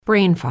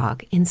Brain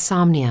fog,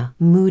 insomnia,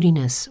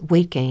 moodiness,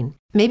 weight gain.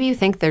 Maybe you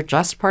think they're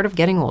just part of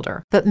getting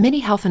older, but MIDI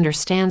Health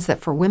understands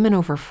that for women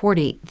over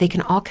 40, they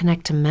can all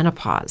connect to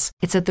menopause.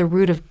 It's at the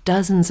root of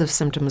dozens of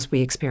symptoms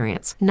we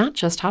experience, not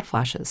just hot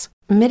flashes.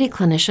 MIDI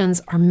clinicians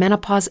are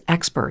menopause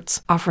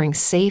experts, offering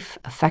safe,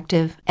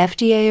 effective,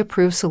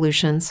 FDA-approved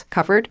solutions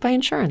covered by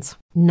insurance.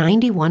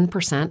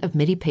 91% of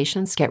MIDI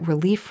patients get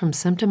relief from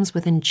symptoms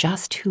within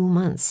just 2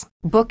 months.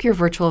 Book your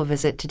virtual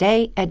visit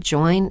today at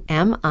joinmidi.com.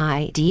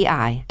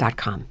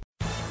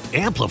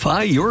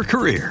 Amplify your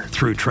career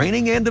through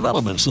training and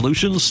development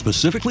solutions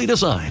specifically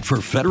designed for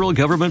federal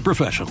government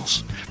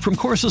professionals. From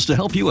courses to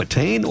help you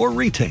attain or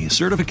retain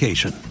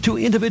certification, to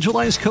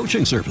individualized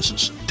coaching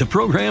services, to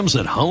programs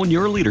that hone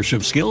your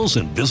leadership skills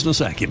and business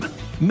acumen,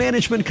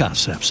 Management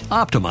Concepts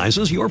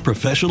optimizes your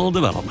professional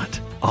development.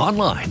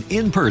 Online,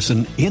 in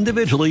person,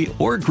 individually,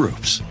 or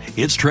groups,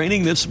 it's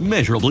training that's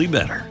measurably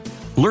better.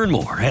 Learn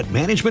more at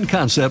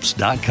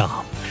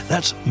managementconcepts.com.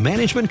 That's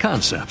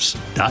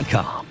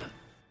managementconcepts.com.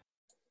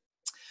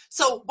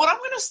 So what I'm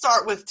going to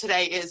start with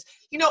today is,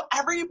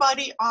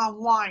 everybody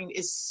online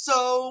is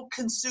so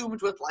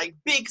consumed with like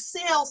big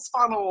sales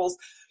funnels,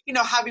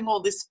 having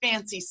all this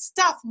fancy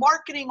stuff,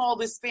 marketing all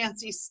this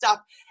fancy stuff.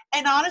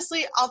 And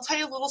honestly, I'll tell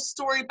you a little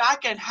story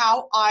back and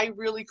how I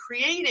really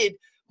created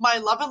my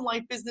Love and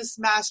Life Business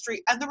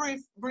Mastery and the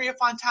Maria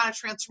Fontana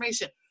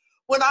Transformation.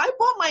 When I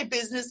bought my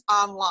business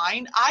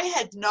online, I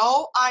had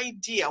no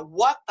idea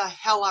what the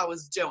hell I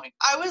was doing.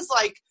 I was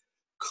like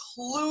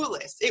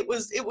clueless. It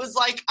was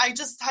like I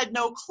just had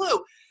no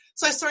clue.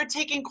 So I started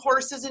taking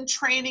courses and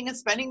training and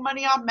spending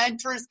money on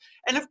mentors.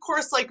 And of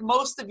course, like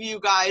most of you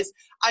guys,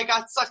 I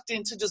got sucked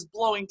into just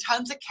blowing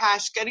tons of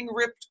cash, getting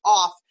ripped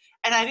off,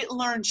 and I didn't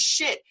learn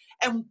shit.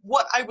 And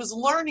what I was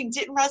learning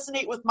didn't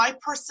resonate with my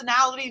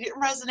personality,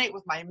 didn't resonate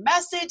with my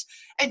message,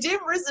 and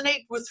didn't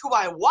resonate with who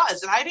I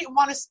was. And I didn't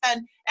want to spend,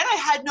 and I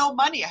had no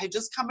money. I had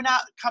just come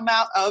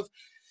out of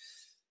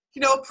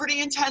a pretty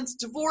intense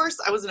divorce.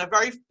 I was in a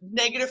very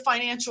negative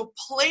financial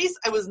place.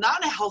 I was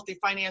not in a healthy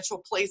financial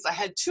place. I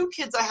had 2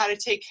 kids I had to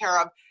take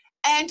care of,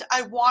 and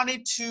I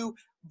wanted to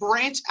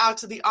branch out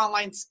to the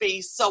online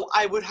space so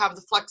I would have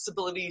the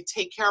flexibility to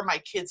take care of my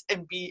kids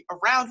and be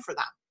around for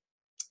them.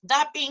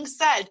 That being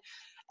said,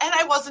 and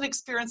I was an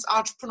experienced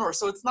entrepreneur,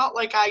 so it's not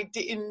like I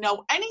didn't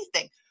know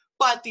anything,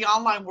 but the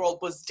online world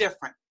was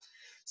different.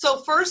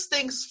 So first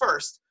things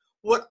first,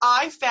 what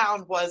I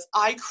found was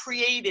I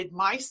created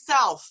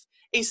myself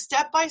a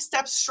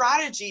step-by-step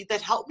strategy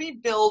that helped me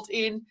build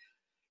in,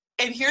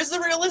 and here's the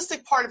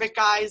realistic part of it,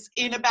 guys,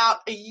 in about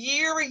a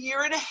year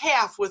and a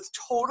half with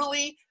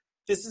totally,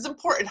 this is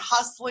important,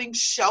 hustling,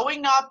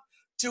 showing up,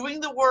 doing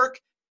the work,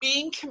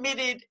 being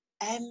committed,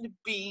 and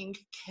being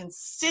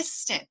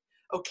consistent,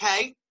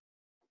 okay?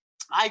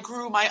 I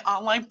grew my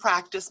online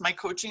practice, my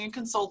coaching and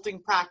consulting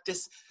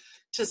practice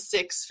to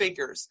 6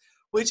 figures,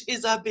 which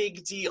is a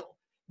big deal.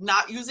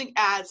 Not using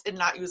ads and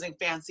not using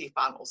fancy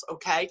funnels,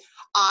 okay?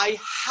 I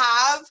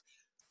have,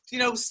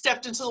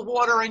 stepped into the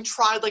water and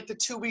tried like the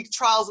 2-week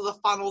trials of the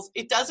funnels.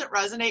 It doesn't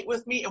resonate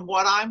with me, and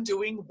what I'm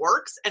doing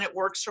works, and it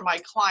works for my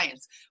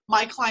clients.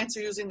 My clients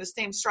are using the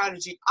same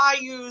strategy I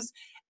use,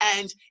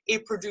 and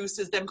it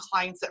produces them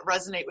clients that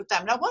resonate with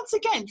them. Now, once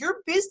again, your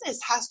business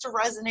has to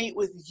resonate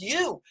with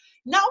you,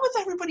 not with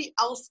everybody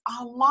else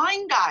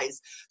online,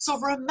 guys. So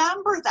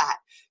remember that.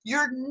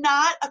 You're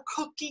not a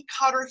cookie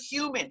cutter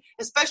human,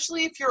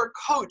 especially if you're a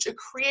coach, a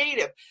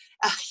creative,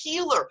 a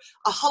healer,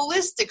 a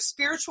holistic,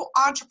 spiritual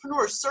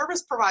entrepreneur,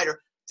 service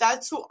provider.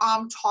 That's who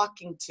I'm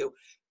talking to.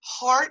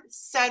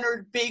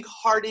 Heart-centered,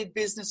 big-hearted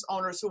business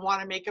owners who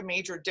want to make a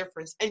major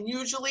difference. And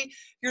usually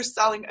you're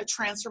selling a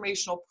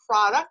transformational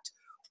product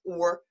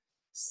or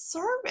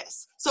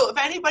service. So if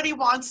anybody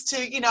wants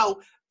to,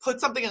 put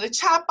something in the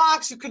chat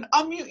box, you can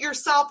unmute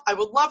yourself. I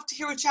would love to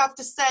hear what you have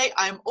to say.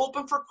 I'm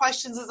open for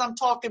questions as I'm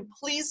talking.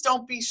 Please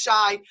don't be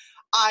shy.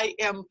 I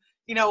am,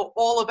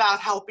 all about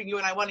helping you,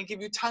 and I want to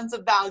give you tons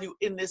of value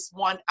in this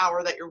 1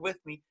 hour that you're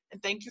with me.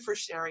 And thank you for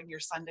sharing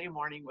your Sunday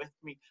morning with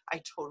me. I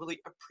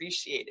totally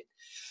appreciate it.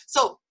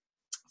 So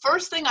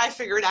first thing I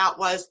figured out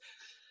was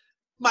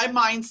my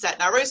mindset.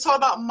 Now, I always talk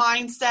about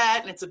mindset,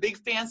 and it's a big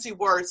fancy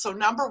word. So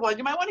number 1,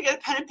 you might want to get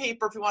a pen and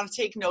paper if you want to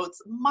take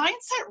notes.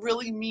 Mindset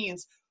really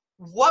means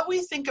what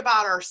we think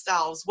about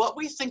ourselves, what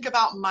we think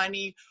about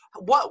money,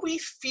 what we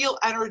feel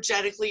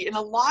energetically. And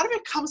a lot of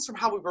it comes from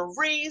how we were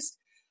raised,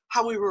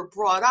 how we were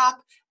brought up,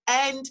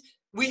 and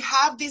we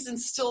have these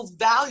instilled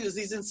values,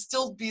 these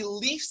instilled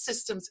belief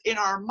systems in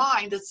our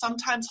mind that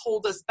sometimes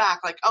hold us back.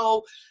 Like,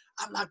 oh,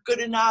 I'm not good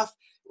enough.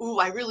 Ooh,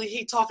 I really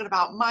hate talking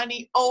about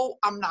money. Oh,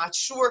 I'm not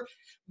sure.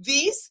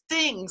 These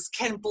things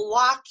can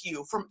block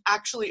you from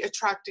actually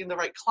attracting the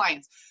right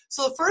clients.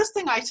 So the first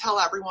thing I tell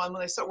everyone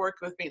when they start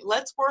working with me,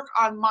 let's work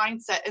on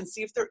mindset and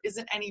see if there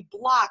isn't any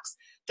blocks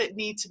that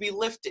need to be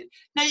lifted.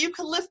 Now, you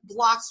can lift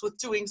blocks with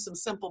doing some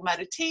simple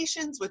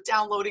meditations, with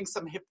downloading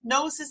some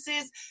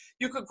hypnosises.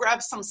 You could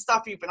grab some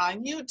stuff even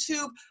on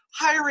YouTube,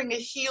 hiring a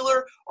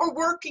healer, or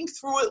working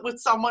through it with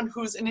someone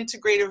who's an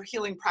integrative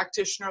healing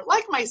practitioner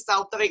like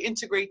myself that I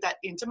integrate that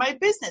into my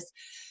business.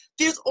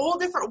 there's all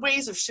different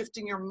ways of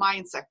shifting your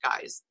mindset,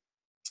 guys.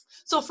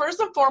 So first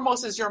and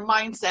foremost is your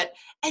mindset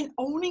and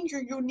owning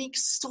your unique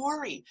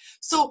story.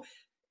 So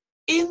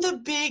in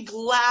the big,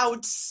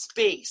 loud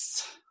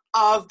space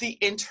of the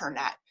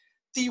internet,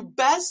 the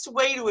best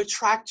way to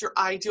attract your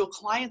ideal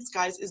clients,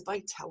 guys, is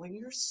by telling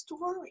your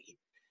story.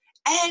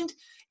 And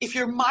if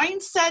your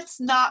mindset's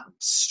not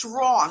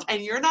strong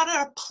and you're not in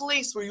a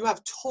place where you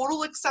have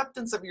total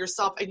acceptance of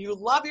yourself and you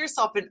love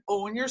yourself and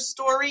own your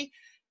story,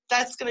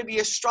 that's going to be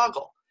a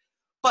struggle.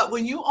 But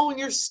when you own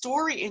your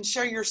story and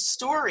share your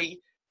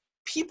story,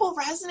 people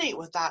resonate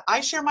with that.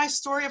 I share my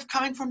story of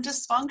coming from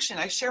dysfunction.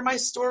 I share my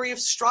story of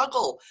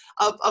struggle,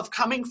 of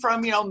coming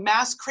from,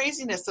 mass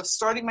craziness, of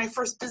starting my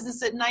first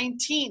business at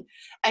 19,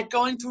 and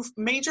going through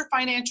major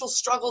financial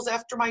struggles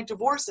after my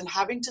divorce and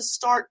having to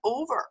start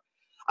over,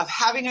 of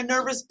having a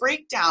nervous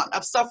breakdown,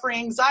 of suffering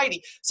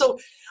anxiety. So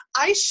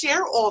I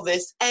share all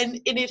this, and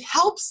it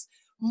helps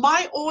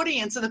my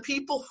audience and the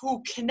people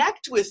who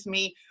connect with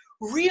me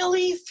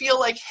really feel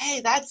like, hey,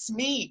 that's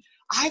me.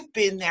 I've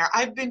been there.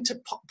 I've been to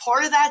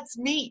part of that's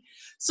me.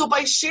 So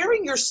by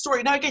sharing your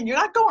story, now again, you're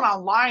not going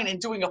online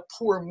and doing a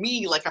poor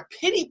me, like a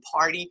pity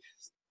party,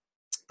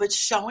 but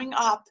showing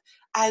up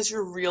as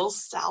your real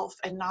self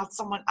and not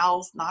someone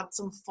else, not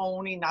some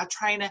phony, not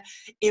trying to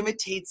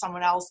imitate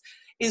someone else,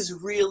 is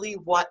really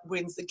what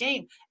wins the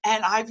game.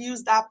 And I've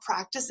used that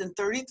practice in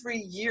 33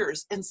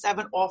 years in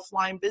 7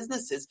 offline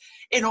businesses.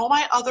 In all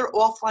my other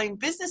offline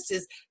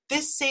businesses,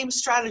 this same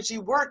strategy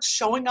works.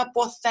 Showing up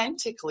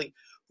authentically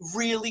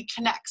really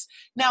connects.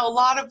 Now, a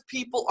lot of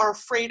people are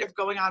afraid of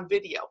going on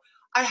video.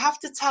 I have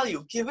to tell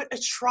you, give it a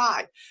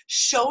try.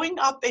 Showing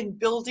up and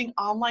building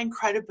online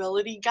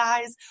credibility,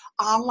 guys,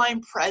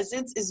 online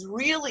presence is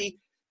really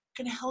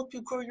going to help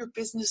you grow your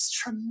business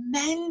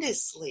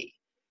tremendously.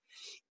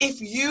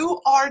 If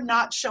you are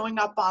not showing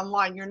up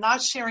online, you're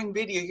not sharing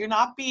video, you're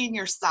not being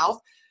yourself,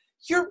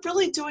 you're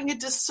really doing a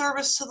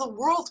disservice to the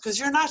world because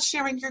you're not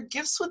sharing your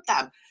gifts with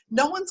them.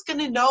 No one's going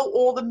to know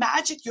all the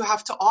magic you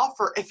have to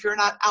offer if you're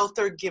not out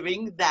there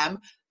giving them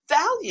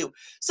value.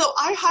 So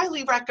I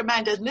highly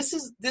recommend, and this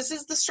is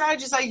the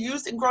strategies I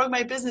used in growing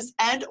my business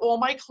and all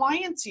my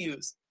clients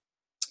use.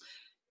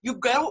 You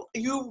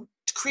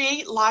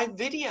create live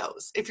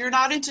videos. If you're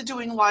not into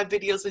doing live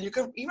videos, then you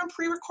can even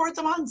pre-record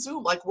them on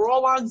Zoom. Like we're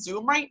all on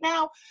Zoom right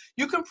now.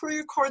 You can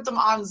pre-record them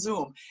on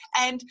Zoom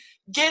and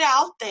get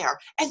out there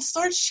and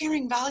start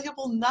sharing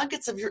valuable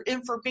nuggets of your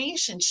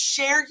information.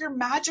 Share your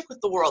magic with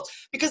the world.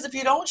 Because if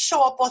you don't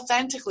show up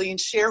authentically and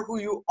share who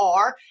you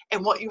are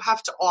and what you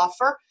have to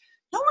offer,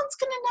 no one's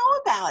going to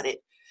know about it.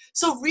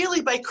 So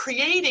really by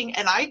creating,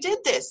 and I did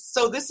this,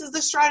 so this is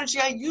the strategy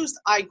I used.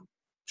 I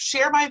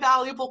share my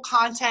valuable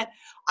content.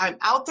 I'm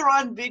out there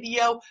on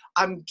video.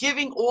 I'm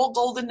giving all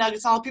golden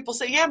nuggets. And all people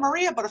say, yeah,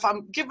 Maria, but if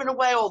I'm giving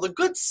away all the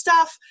good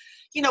stuff,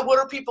 what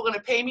are people going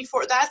to pay me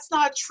for? That's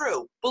not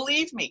true.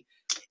 Believe me,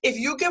 if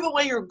you give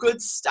away your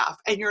good stuff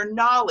and your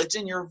knowledge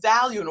and your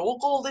value and all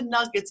golden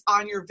nuggets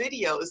on your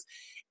videos,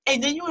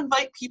 and then you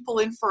invite people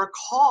in for a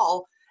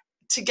call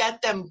to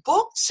get them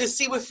booked, to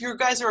see if you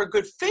guys are a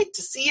good fit,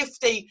 to see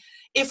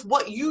if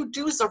what you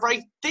do is the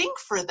right thing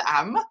for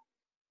them.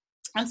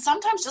 And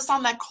sometimes just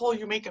on that call,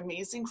 you make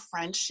amazing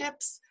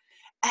friendships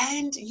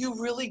and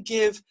you really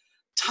give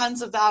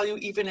tons of value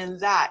even in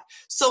that.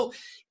 So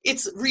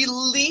it's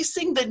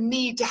releasing the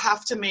need to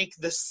have to make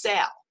the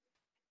sale.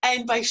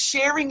 And by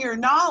sharing your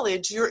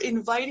knowledge, you're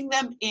inviting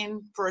them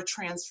in for a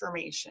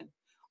transformation.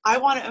 I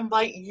want to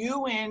invite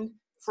you in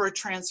for a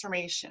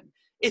transformation.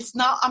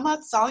 I'm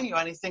not selling you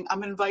anything.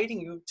 I'm inviting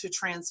you to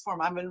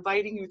transform. I'm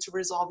inviting you to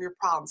resolve your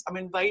problems. I'm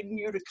inviting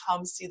you to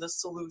come see the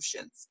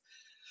solutions.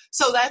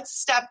 So that's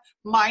step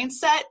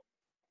mindset,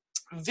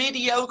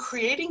 video,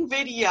 creating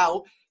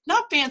video,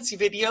 not fancy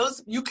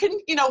videos. You can,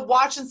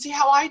 watch and see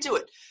how I do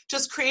it.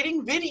 Just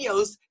creating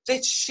videos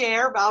that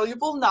share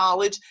valuable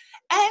knowledge.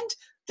 And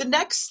the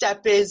next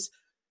step is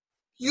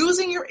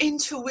using your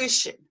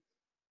intuition.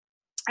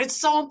 It's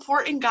so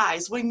important,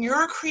 guys, when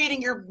you're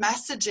creating your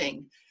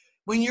messaging,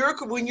 when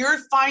you're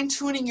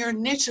fine-tuning your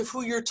niche of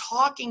who you're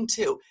talking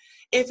to.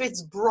 If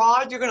it's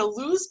broad, you're going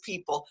to lose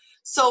people.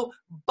 So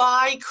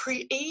by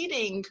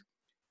creating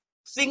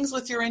things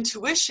with your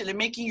intuition and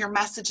making your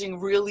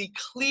messaging really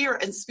clear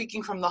and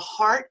speaking from the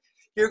heart,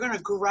 you're going to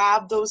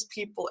grab those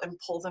people and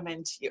pull them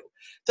into you.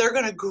 They're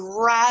going to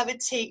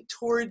gravitate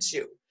towards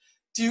you.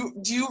 Do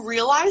you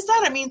realize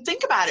that? I mean,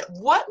 think about it.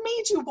 What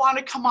made you want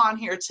to come on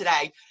here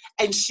today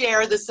and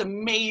share this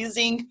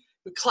amazing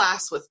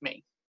class with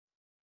me?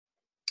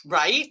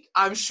 Right?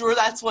 I'm sure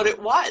that's what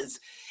it was.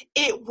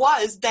 It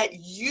was that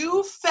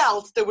you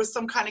felt there was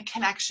some kind of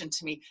connection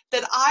to me,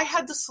 that I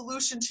had the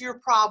solution to your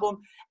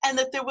problem, and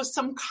that there was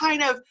some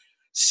kind of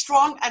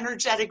strong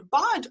energetic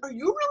bond, or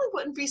you really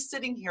wouldn't be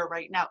sitting here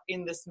right now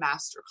in this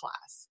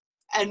masterclass.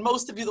 And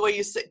most of you, the way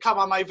you come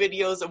on my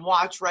videos and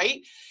watch,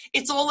 right?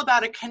 It's all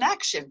about a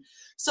connection.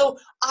 So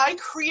I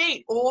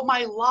create all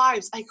my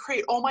lives, I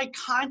create all my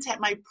content,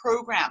 my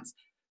programs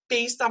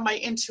based on my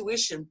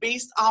intuition,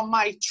 based on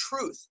my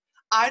truth.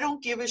 I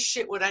don't give a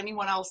shit what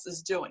anyone else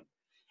is doing.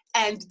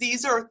 And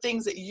these are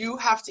things that you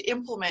have to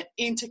implement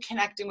into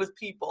connecting with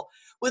people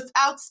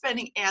without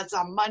spending ads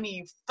on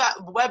money,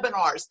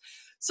 webinars.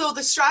 So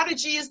the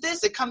strategy is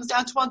this. It comes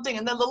down to one thing.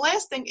 And then the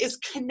last thing is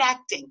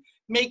connecting,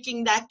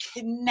 making that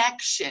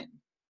connection.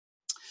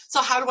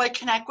 So how do I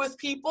connect with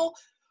people?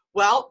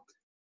 Well,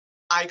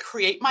 I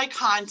create my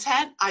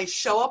content. I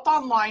show up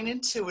online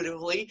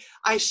intuitively.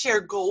 I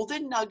share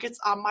golden nuggets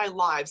on my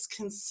lives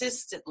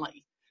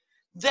consistently.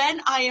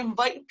 Then I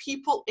invite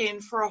people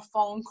in for a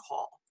phone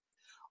call.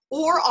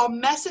 Or I'll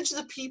message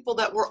the people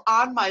that were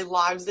on my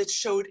lives that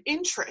showed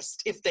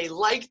interest. If they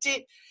liked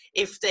it,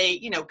 if they,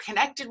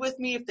 connected with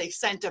me, if they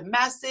sent a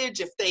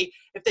message, if they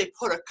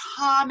put a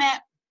comment,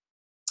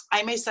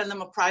 I may send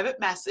them a private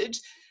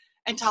message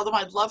and tell them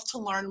I'd love to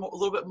learn a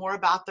little bit more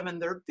about them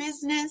and their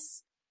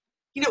business.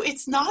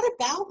 It's not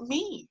about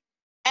me,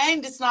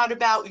 and it's not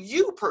about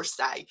you per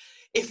se.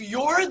 If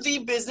you're the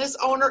business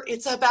owner,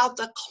 it's about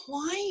the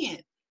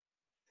client.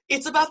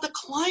 It's about the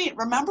client.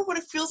 Remember what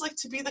it feels like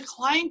to be the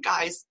client,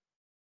 guys.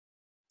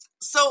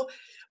 So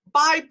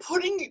by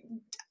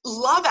putting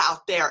love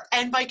out there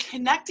and by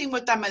connecting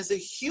with them as a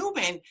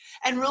human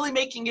and really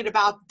making it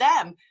about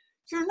them,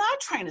 you're not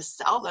trying to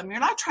sell them. You're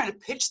not trying to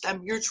pitch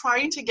them. You're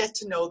trying to get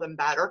to know them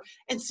better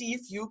and see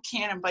if you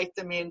can invite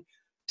them in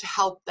to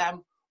help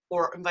them,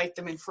 or invite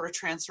them in for a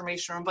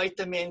transformation, or invite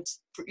them in,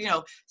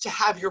 to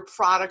have your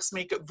products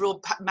make a real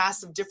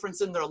massive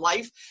difference in their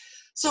life.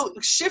 So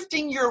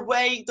shifting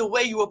the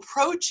way you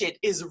approach it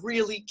is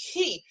really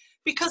key,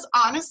 because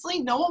honestly,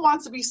 no one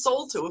wants to be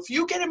sold to. If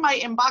you get in my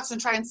inbox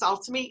and try and sell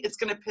to me, it's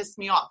going to piss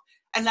me off.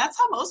 And that's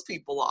how most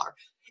people are.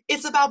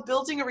 It's about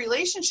building a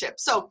relationship.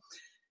 So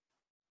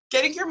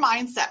getting your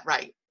mindset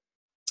right,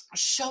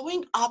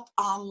 showing up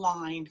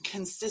online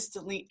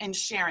consistently and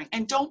sharing.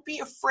 And don't be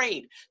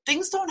afraid.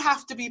 Things don't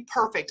have to be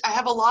perfect. I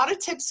have a lot of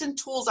tips and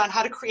tools on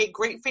how to create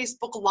great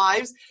Facebook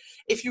Lives.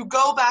 If you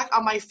go back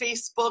on my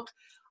Facebook,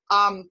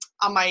 on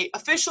my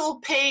official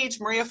page,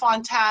 Maria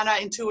Fontana,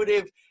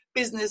 Intuitive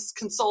Business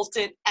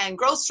Consultant and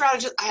Growth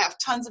Strategist, I have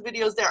tons of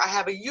videos there. I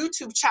have a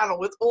YouTube channel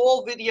with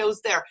all videos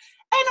there.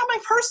 And on my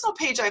personal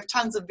page, I have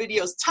tons of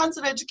videos, tons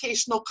of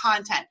educational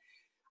content.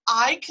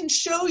 I can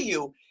show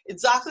you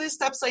exactly the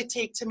steps I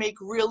take to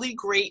make really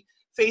great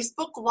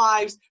Facebook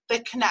Lives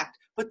that connect.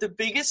 But the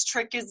biggest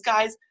trick is,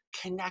 guys,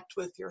 connect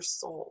with your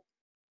soul.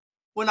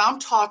 When I'm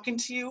talking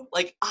to you,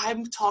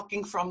 I'm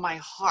talking from my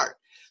heart.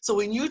 So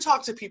when you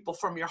talk to people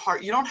from your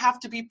heart, you don't have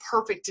to be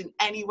perfect in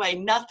any way.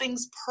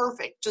 Nothing's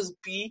perfect. Just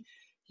be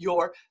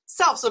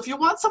yourself. So if you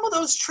want some of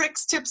those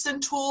tricks, tips,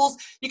 and tools,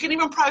 you can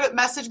even private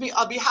message me.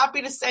 I'll be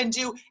happy to send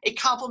you a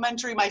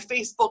complimentary, my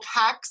Facebook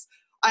hacks.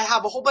 I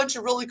have a whole bunch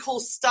of really cool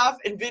stuff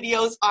and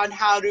videos on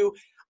how to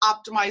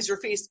optimize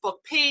your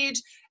Facebook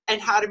page and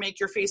how to make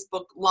your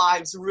Facebook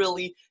Lives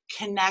really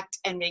connect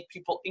and make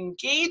people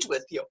engage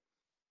with you.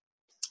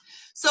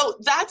 So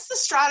that's the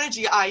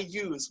strategy I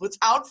use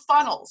without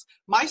funnels.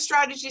 My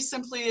strategy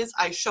simply is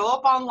I show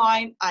up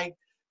online, I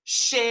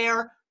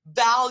share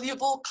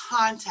valuable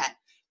content,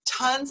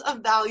 tons of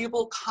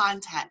valuable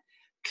content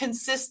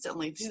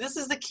consistently. This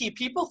is the key.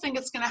 People think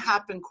it's going to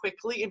happen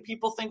quickly, and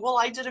people think, well,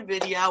 I did a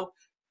video,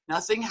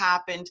 nothing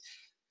happened.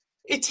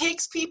 It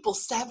takes people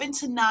 7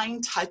 to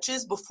 9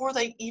 touches before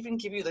they even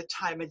give you the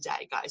time of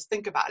day, guys.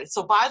 Think about it.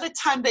 So by the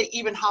time they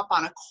even hop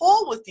on a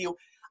call with you,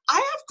 I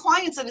have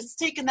clients that it's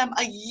taken them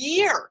a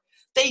year.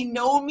 They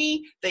know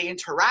me, they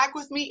interact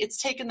with me.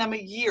 It's taken them a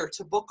year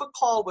to book a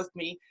call with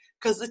me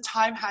because the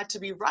time had to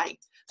be right.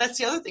 That's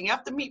the other thing. You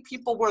have to meet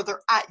people where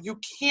they're at. You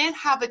can't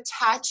have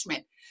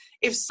attachment.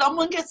 If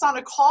someone gets on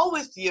a call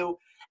with you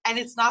and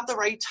it's not the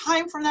right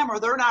time for them or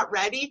they're not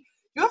ready,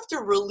 you have to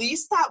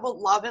release that with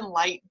love and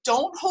light.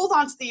 Don't hold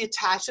on to the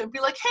attachment.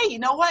 Be like, hey, you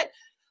know what?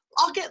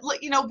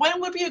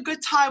 When would be a good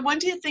time? When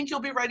do you think you'll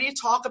be ready to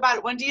talk about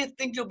it? When do you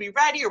think you'll be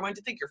ready? Or when do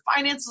you think your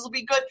finances will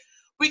be good?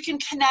 We can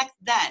connect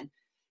then.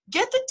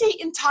 Get the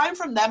date and time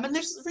from them and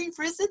just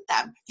revisit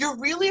them. You're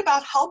really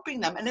about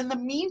helping them. And in the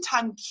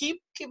meantime,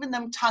 keep giving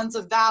them tons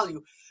of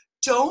value.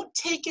 Don't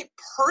take it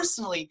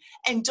personally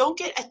and don't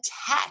get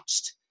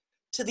attached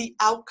to the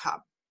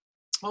outcome.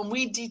 When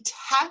we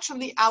detach from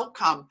the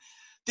outcome,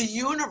 the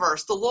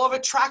universe, the law of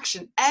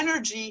attraction,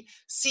 energy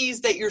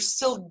sees that you're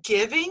still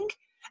giving,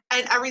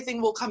 and everything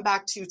will come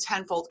back to you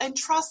tenfold. And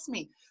trust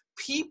me,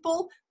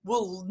 people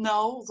will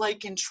know,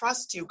 like, and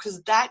trust you,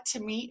 because that to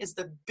me is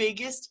the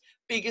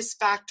biggest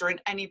factor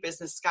in any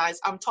business, guys.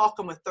 I'm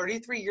talking with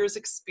 33 years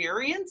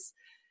experience.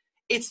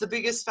 It's the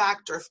biggest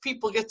factor. If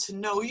people get to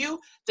know you,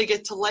 they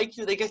get to like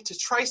you, they get to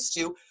trust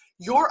you,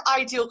 your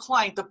ideal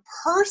client, the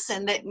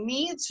person that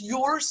needs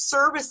your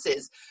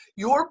services,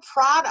 your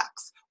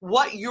products,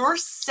 what you're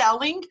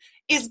selling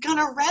is going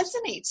to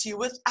resonate to you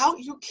without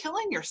you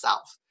killing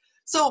yourself.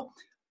 So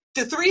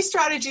the 3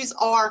 strategies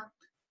are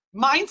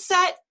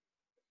mindset,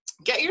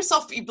 get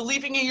yourself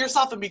believing in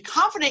yourself and be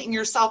confident in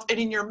yourself and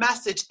in your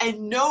message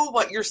and know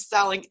what you're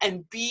selling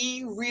and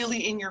be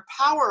really in your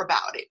power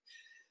about it.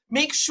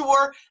 Make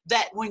sure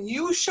that when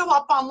you show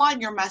up online,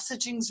 your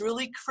messaging is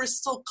really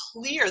crystal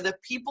clear,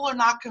 that people are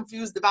not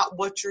confused about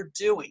what you're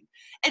doing.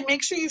 And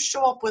make sure you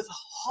show up with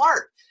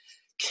heart.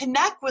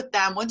 Connect with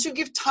them. Once you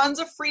give tons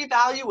of free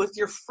value with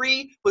your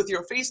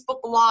Facebook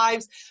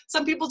Lives.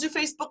 Some people do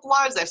Facebook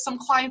Lives. I have some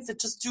clients that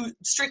just do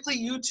strictly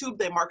YouTube.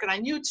 They market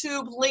on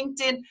YouTube,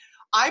 LinkedIn.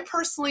 I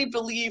personally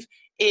believe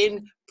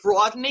in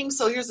broadening.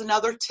 So here's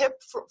another tip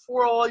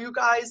for all you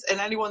guys, and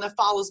anyone that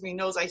follows me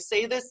knows I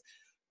say this.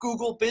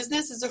 Google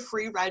Business is a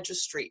free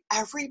registry.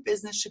 Every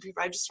business should be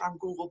registered on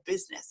Google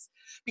Business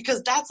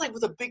because that's like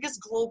the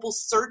biggest global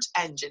search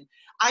engine.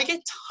 I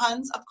get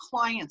tons of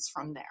clients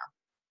from there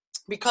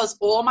because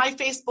all my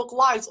Facebook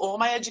Lives, all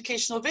my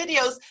educational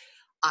videos,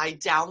 I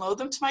download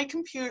them to my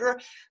computer,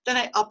 then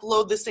I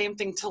upload the same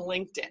thing to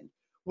LinkedIn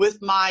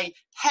with my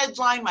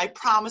headline, my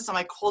promise, and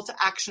my call to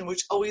action,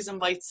 which always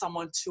invites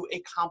someone to a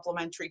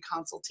complimentary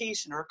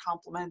consultation or a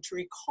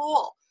complimentary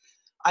call.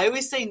 I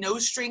always say no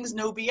strings,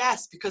 no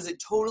BS, because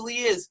it totally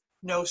is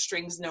no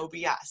strings, no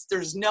BS.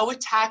 There's no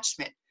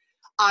attachment.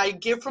 I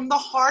give from the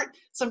heart.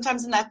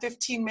 Sometimes in that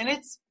 15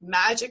 minutes,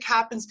 magic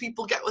happens.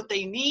 People get what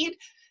they need.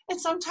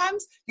 And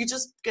sometimes you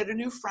just get a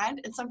new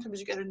friend, and sometimes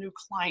you get a new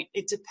client.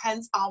 It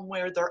depends on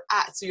where they're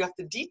at. So you have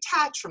to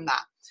detach from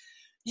that.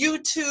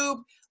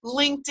 YouTube,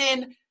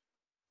 LinkedIn,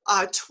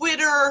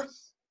 Twitter,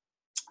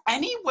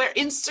 anywhere,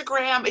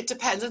 Instagram, it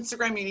depends.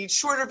 Instagram, you need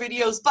shorter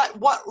videos, but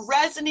what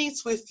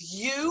resonates with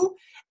you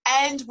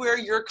and where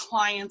your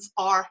clients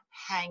are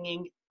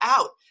hanging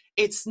out.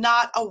 It's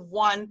not a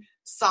one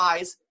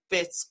size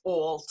fits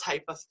all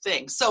type of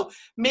thing. So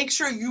make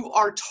sure you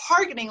are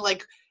targeting,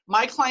 like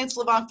my clients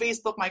live on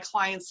Facebook, my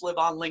clients live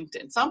on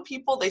LinkedIn. Some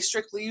people, they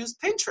strictly use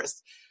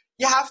Pinterest.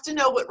 You have to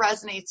know what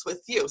resonates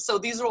with you. So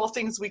these are all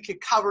things we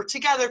could cover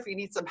together if you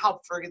need some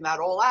help figuring that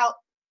all out.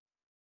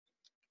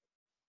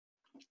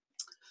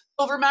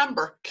 So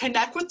remember,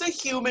 connect with the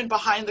human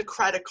behind the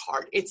credit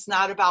card. It's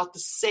not about the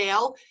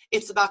sale.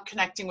 It's about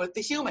connecting with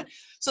the human.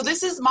 So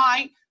this is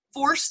my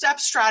 4-step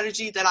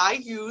strategy that I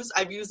use.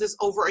 I've used this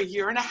over a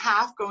year and a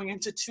half, going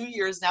into 2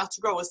 years now,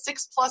 to grow a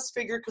 6+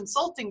 figure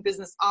consulting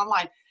business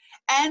online.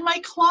 And my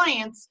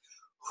clients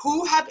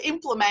who have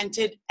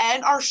implemented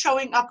and are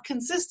showing up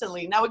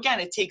consistently. Now,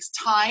 again, it takes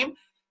time,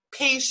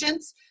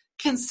 patience,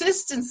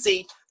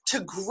 consistency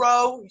to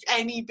grow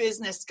any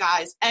business,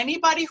 guys.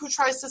 Anybody who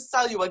tries to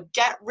sell you a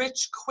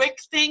get-rich-quick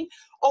thing,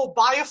 oh,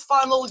 buy a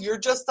funnel, you're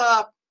just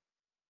a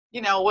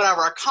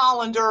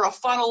colander, a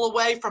funnel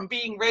away from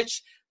being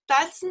rich.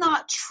 That's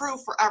not true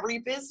for every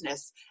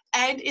business.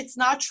 And it's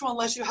not true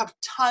unless you have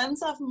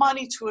tons of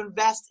money to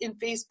invest in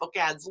Facebook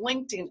ads,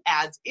 LinkedIn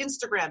ads,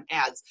 Instagram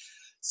ads.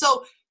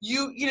 So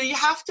you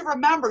have to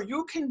remember,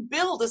 you can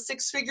build a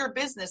 6-figure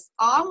business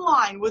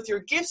online with your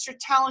gifts, your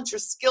talents, your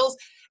skills,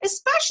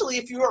 especially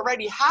if you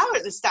already have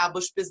an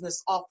established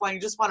business offline. You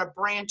just want to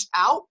branch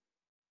out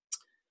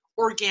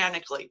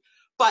organically.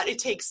 But it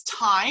takes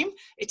time,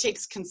 it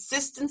takes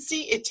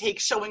consistency, it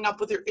takes showing up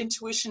with your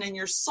intuition and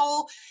your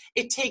soul,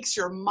 it takes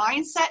your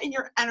mindset and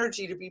your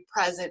energy to be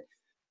present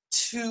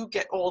to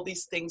get all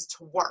these things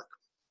to work.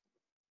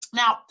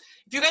 Now,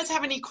 if you guys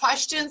have any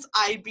questions,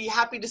 I'd be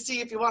happy to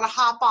see. If you want to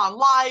hop on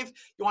live,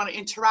 you want to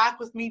interact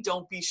with me,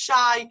 don't be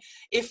shy.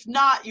 If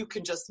not, you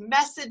can just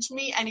message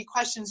me any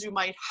questions you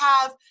might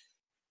have.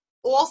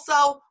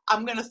 Also,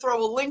 I'm going to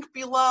throw a link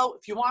below.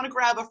 If you want to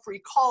grab a free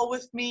call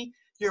with me,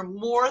 you're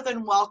more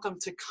than welcome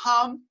to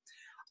come.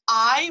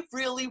 I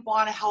really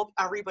want to help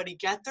everybody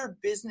get their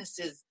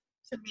businesses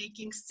to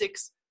making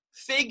 6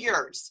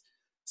 figures.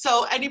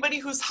 So anybody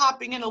who's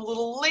hopping in a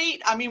little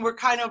late, I mean, we're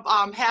kind of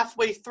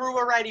halfway through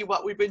already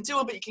what we've been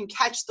doing, but you can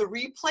catch the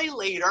replay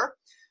later.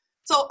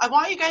 So I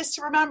want you guys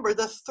to remember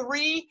the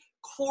 3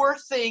 core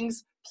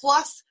things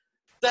plus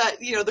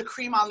the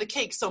cream on the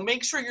cake. So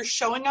make sure you're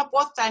showing up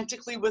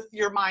authentically with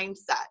your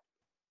mindset.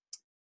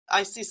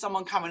 I see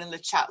someone coming in the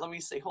chat. Let me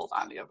see. Hold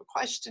on. Do you have a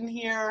question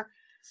here?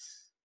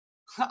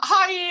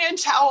 Hi,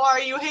 Ange. How are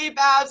you? Hey,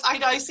 Babs.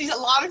 I see a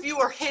lot of you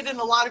are hidden.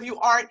 A lot of you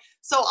aren't.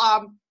 So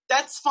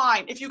that's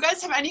fine. If you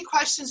guys have any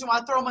questions, you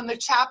want to throw them in the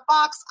chat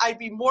box, I'd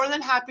be more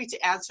than happy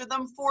to answer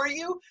them for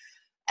you.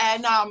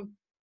 And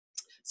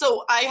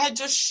so I had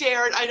just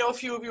shared, I know a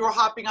few of you are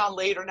hopping on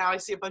later now. I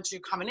see a bunch of you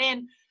coming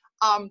in,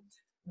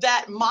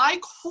 that my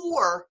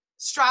core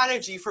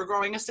strategy for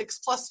growing a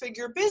 6+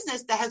 figure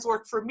business that has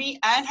worked for me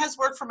and has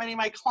worked for many of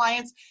my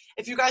clients.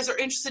 If you guys are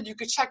interested, you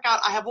could check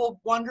out, I have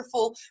all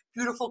wonderful,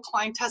 beautiful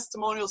client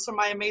testimonials from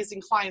my amazing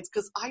clients,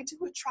 because I do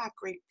attract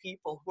great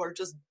people who are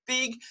just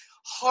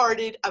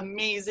big-hearted,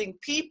 amazing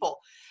people.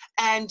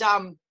 And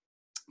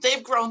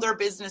they've grown their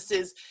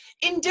businesses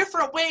in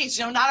different ways.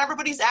 Not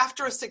everybody's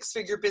after a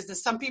 6-figure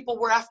business. Some people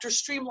were after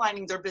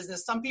streamlining their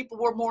business. Some people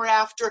were more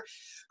after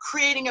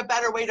creating a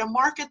better way to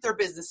market their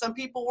business. Some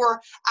people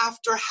were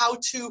after how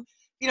to,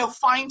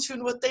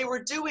 fine-tune what they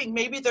were doing.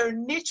 Maybe their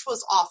niche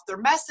was off,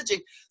 their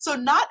messaging. So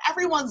not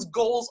everyone's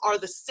goals are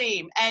the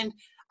same. And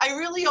I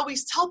really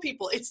always tell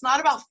people it's not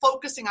about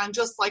focusing on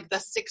just like the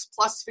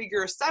 6+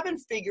 figure or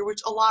 7-figure,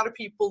 which a lot of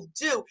people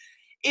do.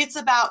 It's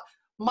about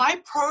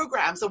My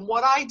programs and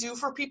what I do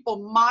for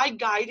people, my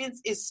guidance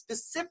is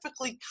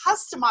specifically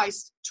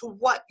customized to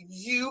what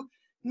you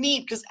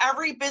need, because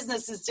every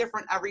business is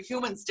different, every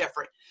human's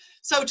different.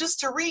 So just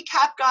to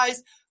recap,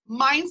 guys,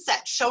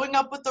 mindset, showing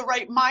up with the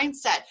right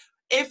mindset.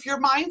 If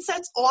your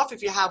mindset's off,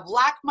 if you have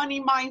lack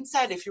money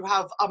mindset, if you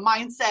have a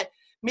mindset,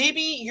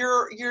 maybe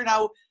you're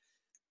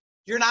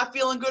not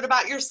feeling good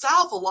about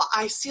yourself.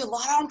 I see a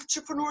lot of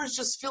entrepreneurs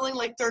just feeling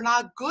like they're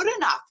not good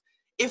enough.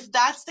 If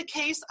that's the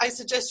case, I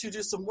suggest you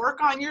do some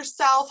work on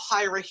yourself,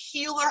 hire a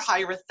healer,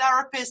 hire a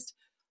therapist.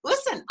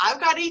 Listen,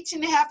 I've got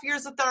 18 and a half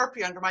years of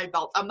therapy under my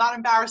belt. I'm not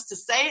embarrassed to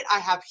say it. I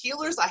have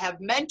healers, I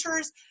have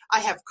mentors,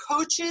 I have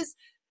coaches.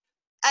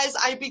 As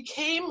I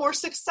became more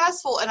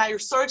successful and I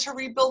started to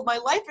rebuild my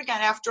life again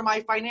after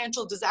my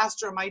financial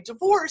disaster and my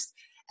divorce,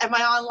 and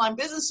my online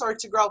business started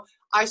to grow,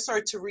 I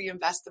started to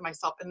reinvest in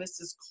myself. And this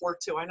is core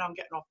too. I know I'm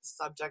getting off the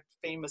subject,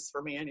 famous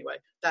for me anyway,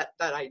 that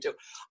I do.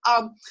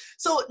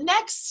 So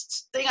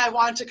next thing I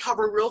wanted to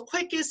cover real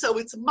quick is, so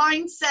it's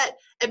mindset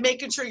and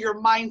making sure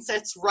your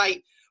mindset's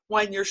right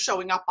when you're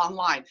showing up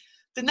online.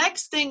 The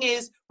next thing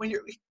is when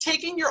you're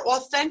taking your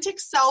authentic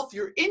self,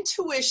 your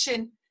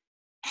intuition,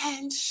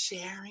 and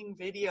sharing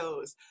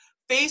videos.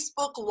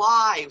 Facebook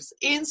Lives,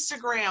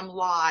 Instagram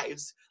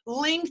Lives,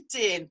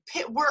 LinkedIn,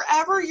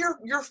 wherever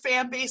your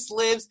fan base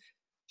lives,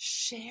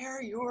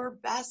 share your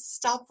best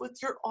stuff with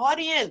your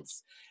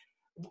audience.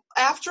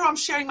 After I'm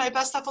sharing my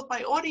best stuff with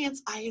my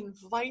audience, I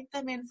invite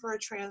them in for a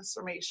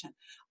transformation.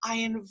 I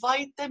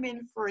invite them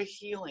in for a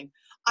healing.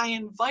 I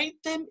invite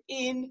them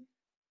in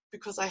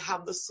because I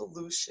have the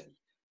solution.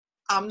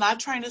 I'm not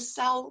trying to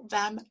sell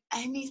them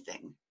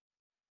anything.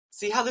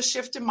 See how the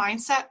shift in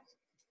mindset?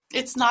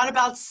 It's not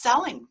about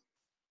selling.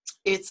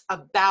 It's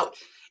about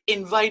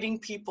inviting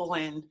people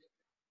in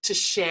to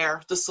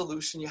share the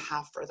solution you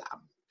have for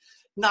them.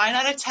 9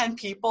 out of 10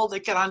 people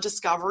that get on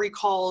discovery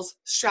calls,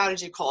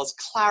 strategy calls,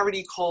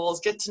 clarity calls,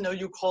 get to know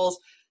you calls,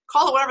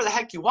 call it whatever the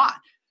heck you want.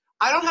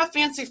 I don't have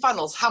fancy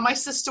funnels. How my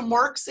system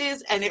works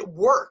is, and it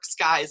works,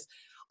 guys,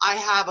 I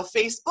have a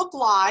Facebook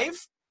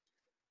Live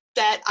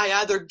that I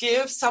either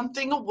give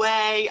something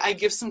away, I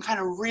give some kind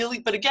of really,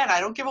 but again, I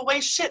don't give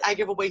away shit. I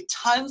give away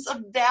tons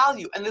of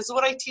value. And this is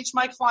what I teach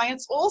my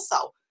clients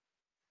also.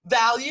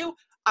 Value,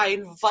 I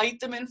invite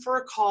them in for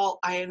a call.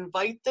 I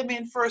invite them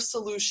in for a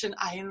solution.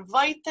 I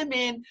invite them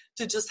in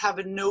to just have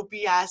a no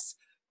BS,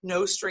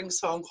 no strings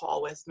phone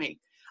call with me.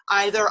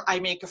 Either I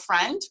make a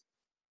friend,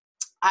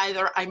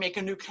 either I make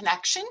a new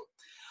connection,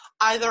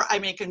 either I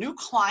make a new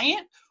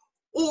client,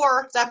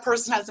 or that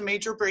person has a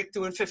major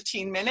breakthrough in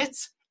 15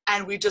 minutes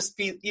and we just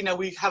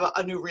we have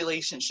a new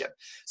relationship.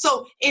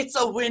 So it's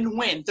a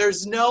win-win.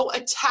 There's no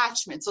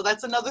attachment. So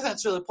that's another thing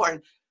that's really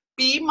important.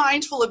 Be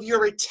mindful of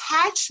your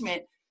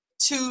attachment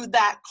to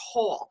that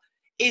call.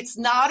 It's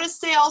not a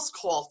sales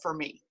call for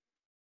me.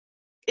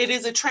 It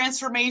is a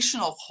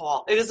transformational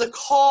call. It is a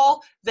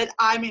call that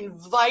I'm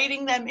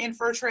inviting them in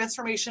for a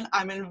transformation.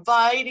 I'm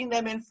inviting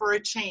them in for a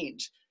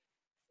change.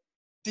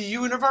 The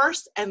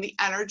universe and the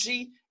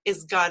energy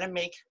is going to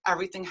make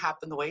everything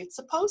happen the way it's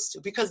supposed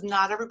to, because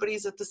not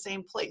everybody's at the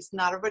same place.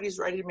 Not everybody's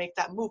ready to make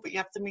that move, but you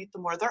have to meet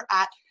them where they're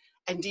at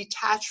and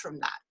detach from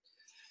that.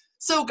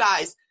 So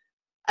guys,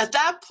 at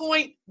that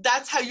point,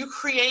 that's how you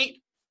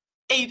create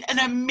an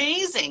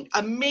amazing,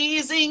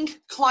 amazing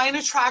client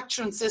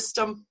attraction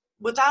system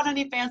without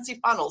any fancy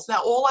funnels.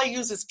 Now, all I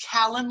use is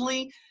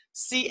Calendly,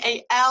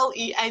 Calendly.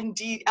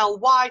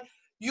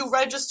 You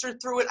register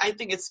through it. I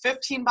think it's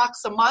 $15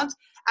 a month.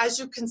 As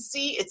you can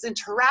see, it's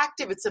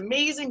interactive. It's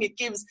amazing. It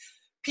gives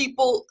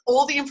people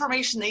all the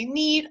information they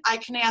need. I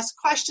can ask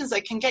questions. I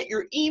can get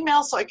your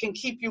email so I can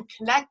keep you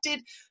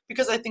connected,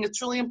 because I think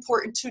it's really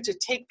important too to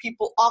take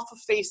people off of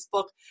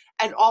Facebook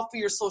and off of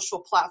your social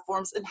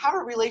platforms and have a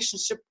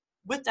relationship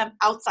with them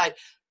outside.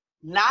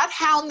 Not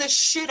hound the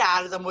shit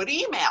out of them with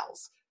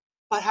emails,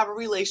 but have a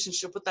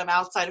relationship with them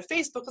outside of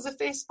Facebook, because if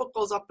Facebook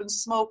goes up in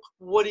smoke,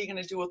 what are you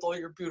going to do with all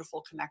your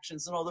beautiful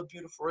connections and all the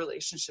beautiful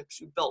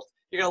relationships you built?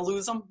 You're going to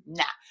lose them?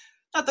 Nah.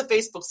 Not that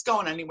Facebook's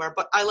going anywhere,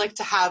 but I like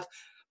to have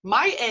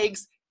my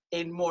eggs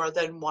in more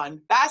than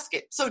one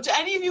basket. So do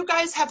any of you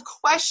guys have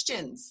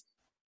questions?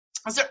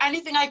 Is there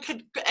anything I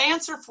could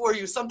answer for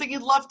you? Something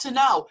you'd love to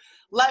know?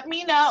 Let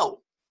me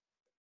know.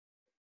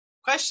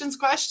 Questions?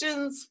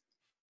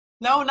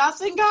 No,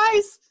 nothing,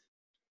 guys?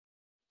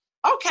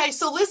 Okay,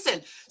 so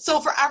listen.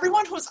 So for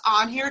everyone who's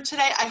on here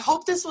today, I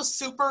hope this was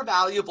super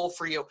valuable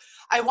for you.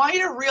 I want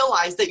you to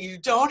realize that you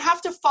don't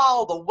have to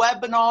follow the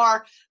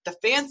webinar, the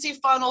fancy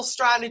funnel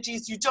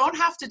strategies. You don't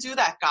have to do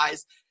that,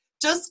 guys.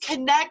 Just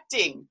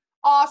connecting.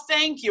 Oh,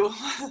 thank you.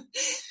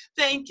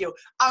 Thank you.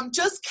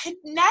 Just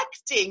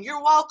connecting.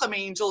 You're welcome,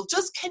 Angel.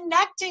 Just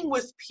connecting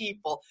with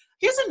people.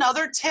 Here's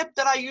another tip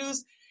that I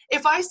use.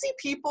 If I see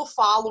people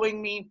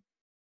following me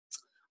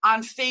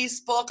on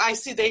Facebook, I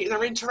see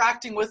they're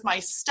interacting with my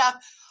stuff,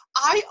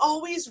 I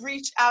always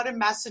reach out in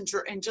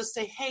Messenger and just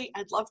say, hey,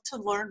 I'd love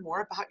to learn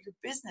more about your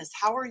business.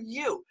 How are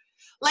you?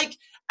 Like,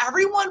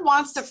 everyone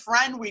wants to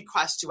friend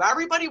request you.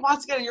 Everybody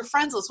wants to get on your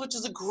friends list, which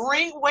is a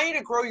great way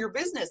to grow your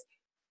business.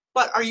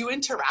 but are you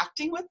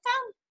interacting with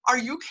them? Are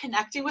you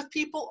connecting with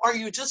people? Or are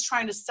you just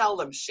trying to sell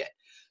them shit?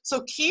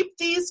 So keep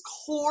these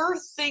core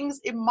things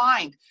in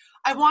mind.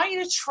 I want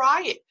you to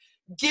try it.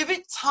 Give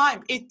it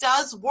time. It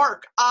does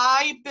work.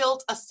 I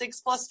built a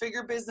 6+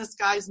 figure business,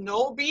 guys,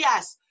 no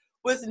BS,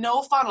 with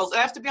no funnels. And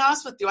I have to be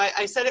honest with you.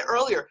 I said it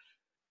earlier.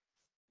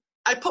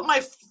 I put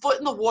my foot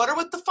in the water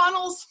with the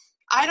funnels.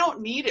 I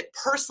don't need it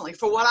personally.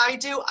 For what I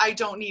do, I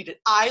don't need it.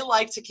 I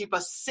like to keep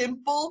a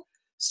simple,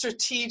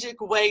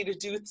 strategic way to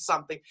do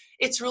something.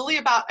 It's really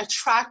about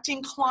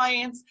attracting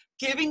clients,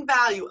 giving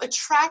value,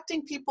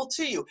 attracting people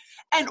to you.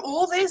 And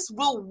all this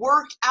will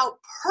work out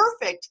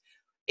perfect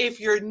if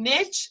your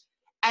niche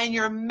and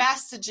your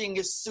messaging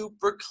is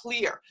super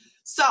clear.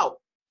 So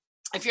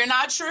if you're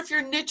not sure if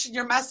your niche and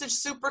your message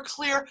super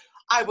clear,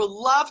 I would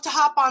love to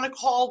hop on a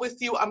call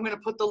with you. I'm going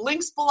to put the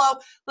links below.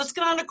 Let's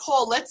get on a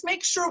call. Let's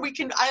make sure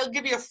I'll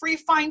give you a free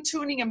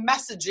fine-tuning and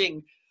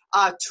messaging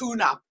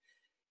tune-up.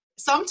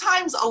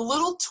 Sometimes a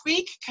little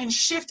tweak can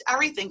shift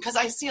everything, because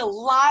I see a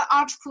lot of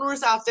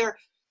entrepreneurs out there,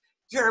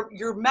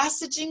 your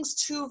messaging's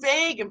too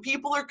vague and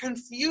people are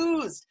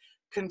confused.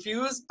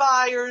 Confused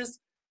buyers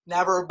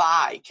never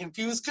buy.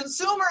 Confused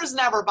consumers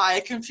never buy.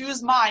 A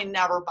confused mind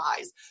never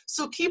buys.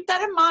 So keep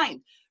that in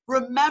mind.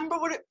 Remember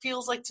what it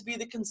feels like to be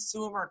the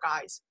consumer,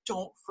 guys.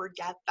 Don't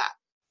forget that.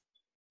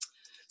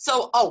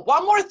 So,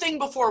 one more thing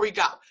before we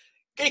go.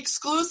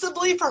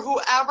 Exclusively for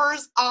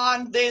whoever's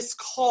on this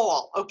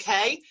call,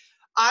 okay?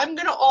 I'm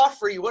going to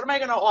offer you, what am I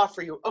going to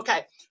offer you?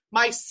 Okay,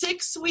 my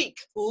 6-week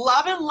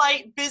Love and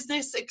Light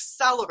Business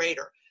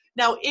Accelerator.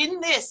 Now in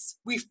this,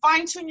 we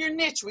fine tune your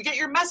niche, we get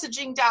your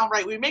messaging down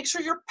right, we make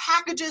sure your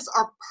packages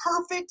are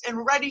perfect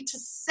and ready to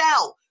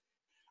sell,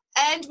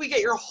 and we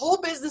get your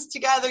whole business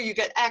together. You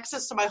get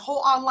access to my whole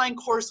online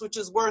course, which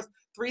is worth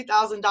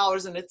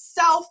 $3,000 in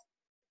itself.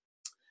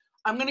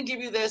 I'm going to give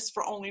you this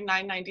for only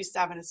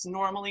 $997. It's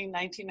normally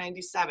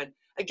 $1997.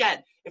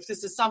 Again, if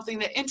this is something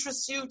that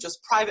interests you,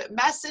 just private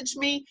message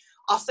me.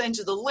 I'll send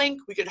you the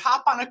link. We could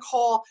hop on a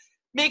call.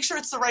 Make sure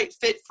it's the right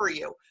fit for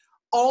you.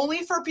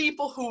 Only for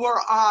people who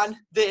are on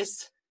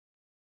this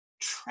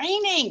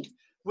training,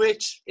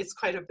 which is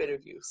quite a bit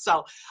of you.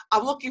 So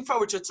I'm looking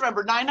forward to it. So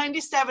remember,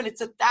 $997.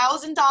 It's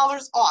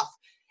 $1,000 off.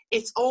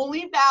 It's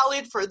only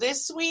valid for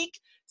this week.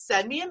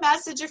 Send me a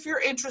message if you're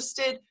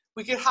interested.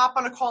 We could hop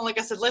on a call. And like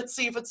I said, let's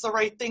see if it's the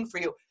right thing for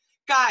you.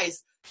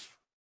 Guys,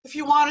 if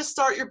you want to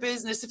start your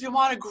business, if you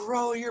want to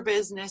grow your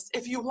business,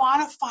 if you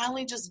want to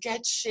finally just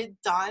get shit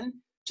done,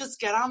 just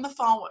get on the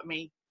phone with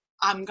me.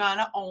 I'm going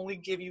to only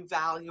give you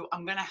value.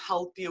 I'm going to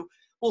help you.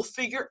 We'll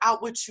figure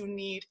out what you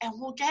need and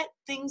we'll get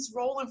things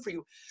rolling for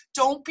you.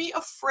 Don't be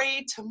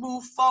afraid to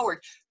move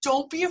forward.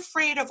 Don't be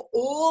afraid of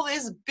all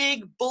this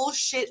big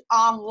bullshit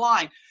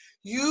online.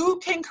 You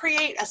can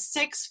create a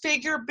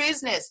 6-figure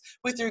business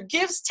with your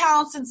gifts,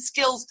 talents, and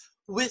skills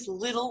with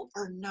little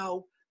or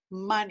no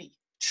money.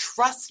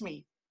 Trust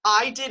me,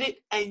 I did it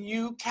and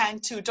you can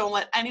too. Don't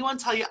let anyone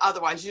tell you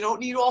otherwise. You don't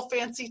need all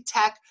fancy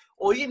tech.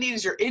 All you need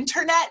is your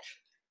internet,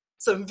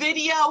 some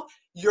video,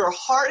 your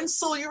heart and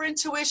soul, your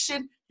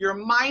intuition, your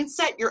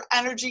mindset, your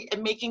energy,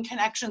 and making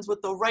connections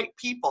with the right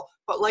people.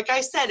 But like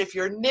I said, if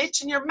your niche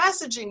and your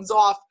messaging's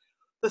off,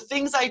 the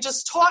things I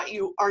just taught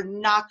you are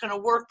not going to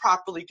work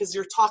properly because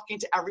you're talking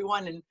to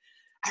everyone and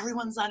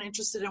everyone's not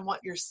interested in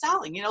what you're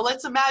selling. You know,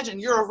 let's imagine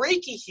you're a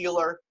Reiki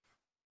healer.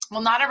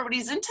 Well, not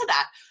everybody's into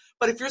that.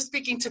 But if you're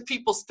speaking to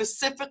people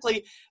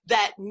specifically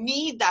that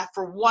need that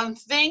for one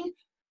thing,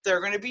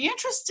 they're going to be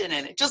interested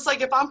in it. Just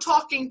like if I'm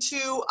talking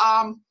to,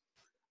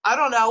 I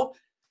don't know,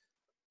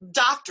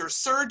 doctors,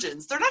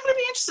 surgeons, they're not going to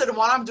be interested in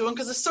what I'm doing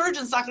because the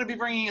surgeon's not going to be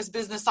bringing his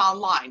business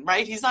online,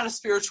 right? He's not a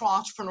spiritual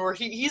entrepreneur.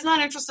 He's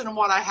not interested in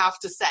what I have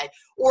to say.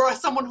 Or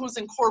someone who's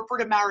in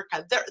corporate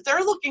America.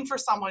 They're looking for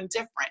someone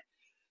different.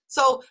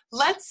 So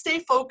let's stay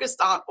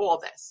focused on all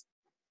this.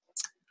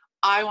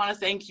 I want to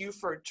thank you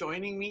for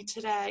joining me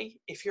today.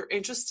 If you're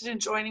interested in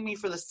joining me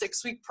for the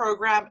 6-week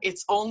program,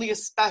 it's only a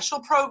special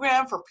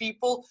program for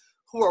people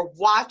who are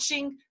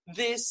watching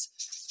this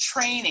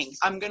training.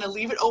 I'm going to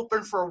leave it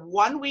open for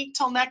 1 week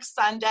till next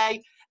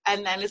Sunday,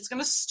 and then it's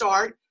going to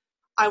start.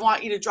 I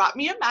want you to drop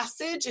me a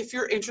message if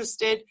you're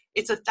interested.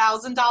 It's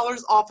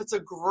 $1,000 off. It's a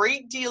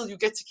great deal. You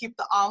get to keep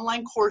the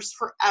online course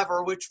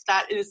forever, which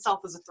that in itself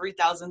is a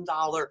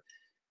 $3,000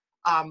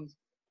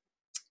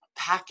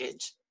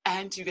 package.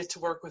 And you get to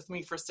work with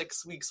me for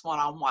 6 weeks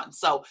one-on-one.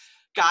 So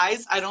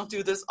guys, I don't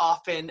do this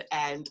often,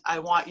 and I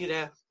want you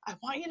to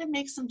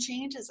make some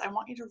changes. I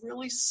want you to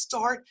really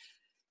start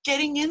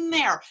getting in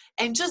there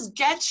and just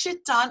get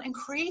shit done and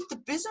create the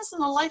business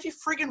and the life you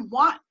friggin'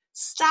 want.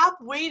 Stop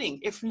waiting.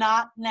 If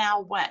not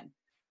now, when?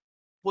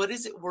 What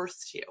is it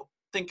worth to you?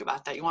 Think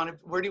about that.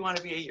 Where do you want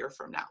to be a year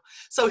from now?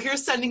 So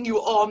here's sending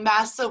you all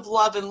massive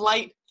love and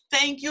light.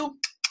 Thank you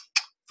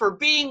for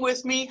being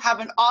with me. Have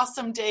an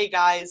awesome day,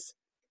 guys.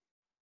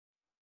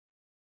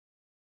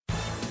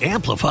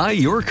 Amplify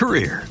your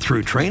career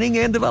through training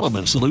and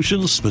development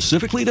solutions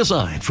specifically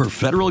designed for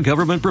federal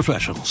government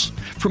professionals.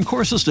 From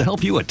courses to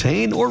help you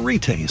attain or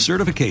retain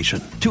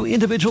certification, to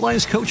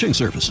individualized coaching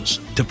services,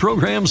 to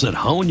programs that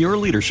hone your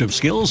leadership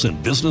skills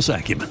and business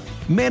acumen,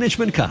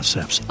 Management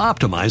Concepts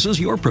optimizes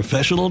your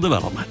professional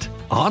development.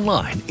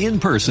 Online, in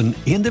person,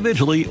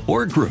 individually,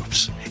 or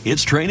groups,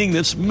 it's training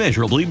that's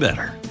measurably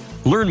better.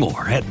 Learn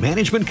more at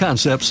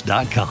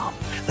managementconcepts.com.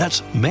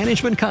 That's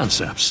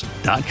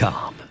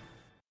managementconcepts.com.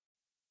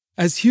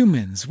 As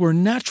humans, we're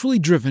naturally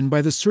driven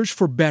by the search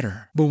for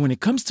better. But when it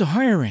comes to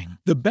hiring,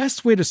 the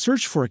best way to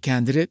search for a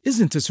candidate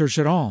isn't to search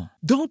at all.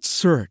 Don't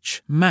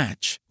search,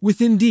 match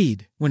with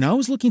Indeed. When I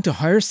was looking to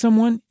hire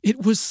someone,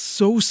 it was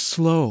so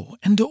slow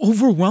and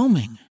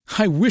overwhelming.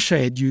 I wish I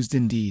had used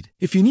Indeed.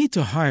 If you need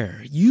to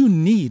hire, you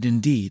need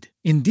Indeed.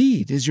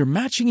 Indeed is your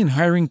matching and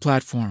hiring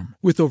platform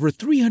with over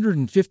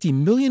 350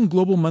 million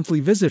global monthly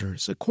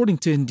visitors, according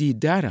to Indeed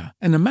data,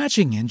 and a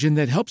matching engine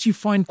that helps you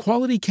find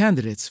quality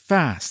candidates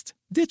fast.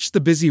 Ditch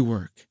the busy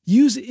work.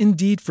 Use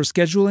Indeed for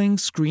scheduling,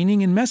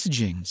 screening, and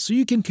messaging so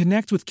you can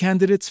connect with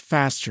candidates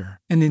faster.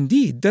 And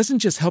Indeed doesn't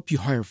just help you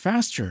hire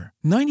faster.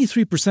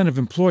 93% of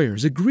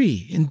employers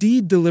agree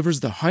Indeed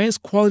delivers the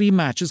highest quality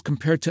matches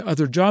compared to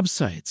other job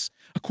sites,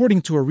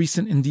 according to a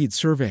recent Indeed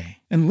survey.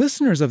 And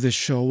listeners of this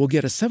show will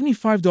get a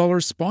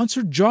 $75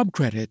 sponsored job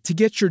credit to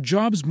get your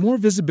jobs more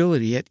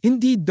visibility at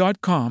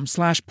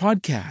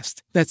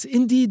Indeed.com/podcast. That's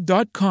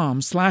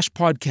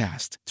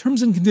Indeed.com/podcast.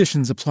 Terms and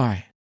conditions apply.